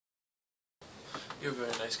You're a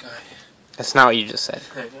very nice guy. That's not what you just said.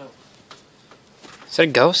 I know. Is that a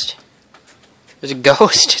ghost? There's a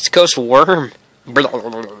ghost. It's a ghost worm.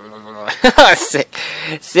 Sick.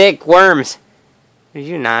 Sick worms. Did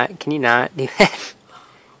you not? Can you not do that?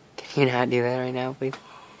 Can you not do that right now, please?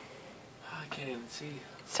 I can't even see.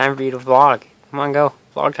 It's time for you to vlog. Come on, go.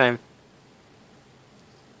 Vlog time.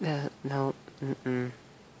 No.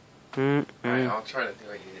 Alright, I'll try to do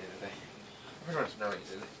what you did today. Everyone wants to know what you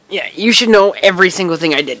did. Yeah, you should know every single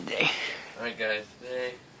thing I did today. Alright guys,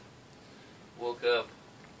 today, woke up,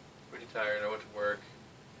 pretty tired, I went to work.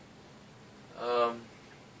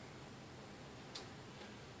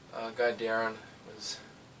 Guy Darren was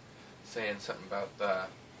saying something about the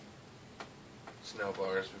snow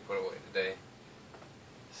blowers we put away today.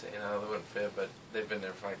 Saying how they wouldn't fit, but they've been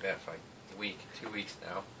there for like that for like a week, 2 weeks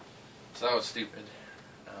now. So that was stupid.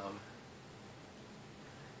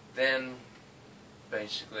 Then,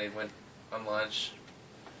 basically went on lunch.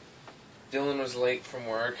 Dylan was late from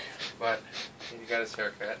work, but he got his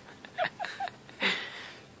haircut.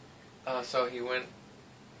 So he went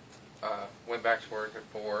back to work at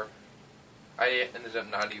 4. I ended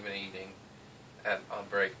up not even eating on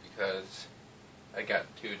break because I got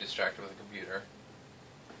too distracted with the computer.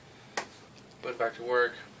 Went back to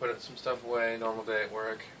work, put some stuff away, normal day at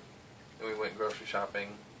work. Then we went grocery shopping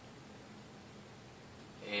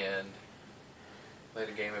and played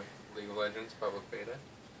a game of League of Legends public beta.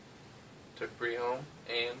 Took Bree home,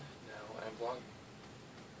 and now I'm vlogging.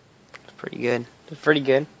 It's pretty good. It's pretty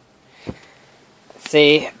good.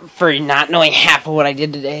 See, for not knowing half of what I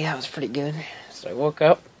did today, that was pretty good. So I woke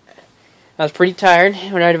up. I was pretty tired.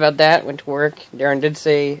 I right about that. Went to work. Darren did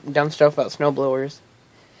say dumb stuff about snowblowers.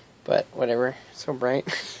 But whatever. So bright.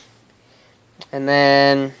 And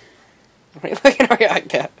then... What are you looking at me like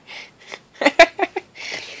that?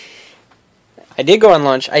 I did go on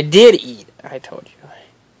lunch. I did eat. I told you.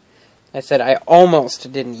 I said I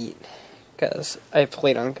almost didn't eat. Because I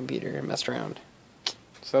played on the computer and messed around.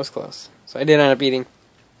 So it was close. So I did end up eating.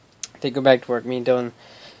 I did go back to work. Me and Dylan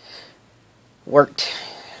worked.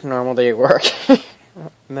 Normal day at work. And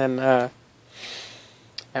then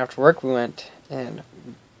after work we went and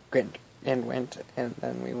went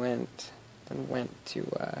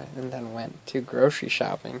to grocery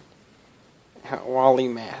shopping at Wally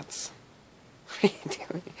Mats. What are you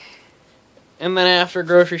doing? And then after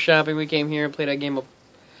grocery shopping we came here and played a game of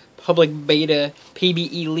public beta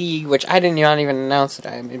PBE League, which I did not even announce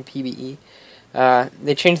that I'm in PBE.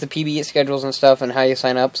 They changed the PBE schedules and stuff and how you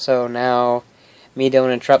sign up, so now me,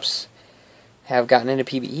 Dylan, and Trups have gotten into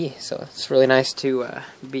PBE, so it's really nice to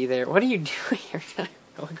be there. What are you doing here?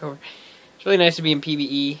 Look over. It's really nice to be in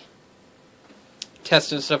PBE,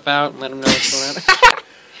 testing stuff out and let them know what's going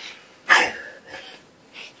on.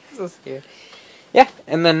 So scared. Yeah,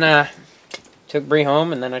 and then took Bree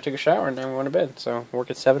home, and then I took a shower, and then we went to bed. So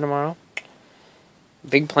work at 7 tomorrow.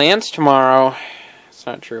 Big plans tomorrow. It's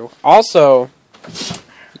not true. Also,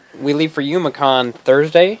 we leave for YumaCon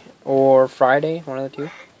Thursday or Friday, one of the two.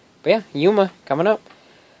 But yeah, Yuma coming up.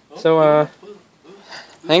 So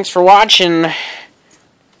thanks for watching.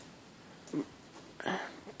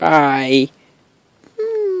 Bye.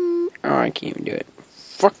 Oh, I can't even do it.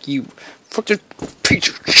 Fuck you. Fuck this piece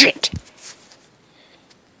of shit.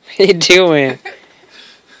 What are you doing?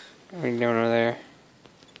 What are you doing over there?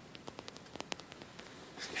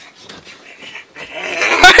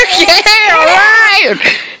 Yeah, alright!